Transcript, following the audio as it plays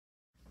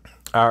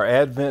Our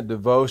Advent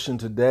devotion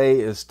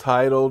today is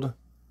titled,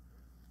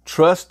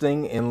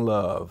 Trusting in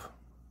Love.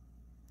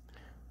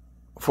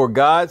 For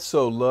God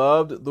so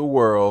loved the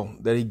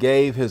world that he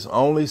gave his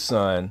only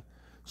Son,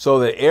 so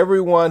that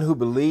everyone who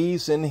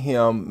believes in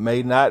him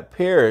may not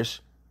perish,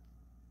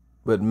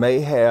 but may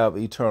have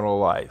eternal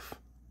life.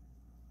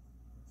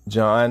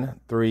 John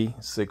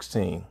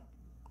 3:16.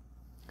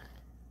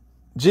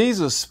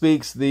 Jesus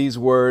speaks these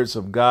words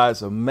of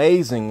God's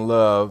amazing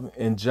love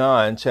in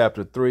John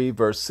chapter 3,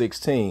 verse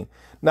 16,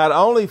 not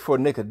only for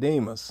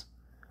Nicodemus,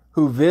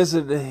 who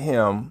visited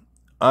him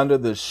under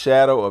the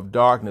shadow of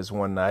darkness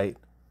one night,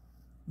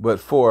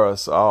 but for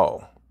us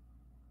all.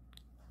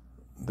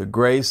 The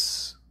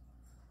grace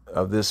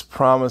of this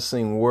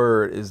promising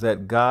word is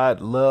that God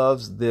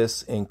loves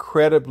this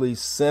incredibly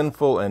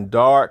sinful and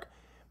dark,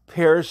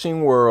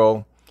 perishing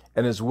world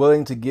and is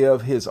willing to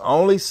give his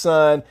only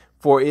Son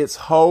for its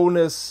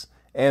wholeness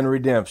and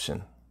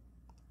redemption.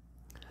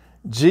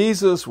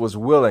 Jesus was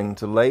willing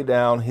to lay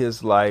down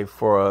his life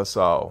for us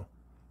all.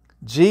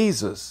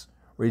 Jesus,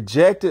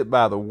 rejected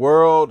by the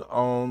world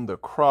on the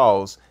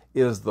cross,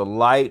 is the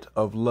light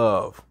of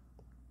love.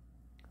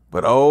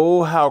 But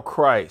oh, how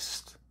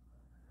Christ,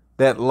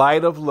 that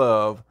light of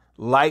love,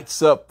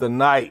 lights up the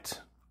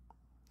night.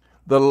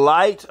 The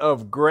light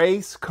of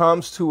grace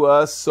comes to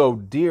us so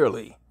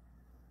dearly,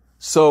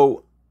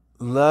 so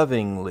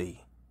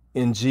lovingly,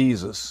 in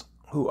Jesus,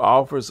 who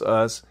offers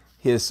us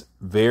his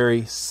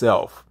very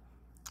self,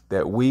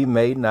 that we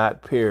may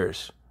not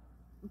perish,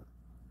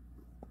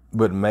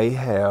 but may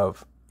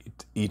have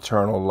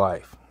eternal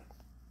life.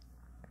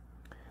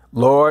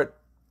 Lord,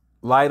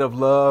 light of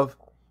love,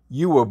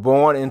 you were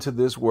born into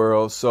this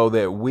world so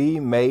that we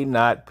may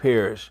not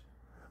perish,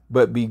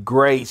 but be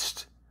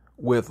graced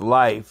with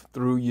life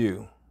through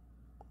you.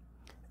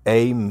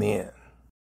 Amen.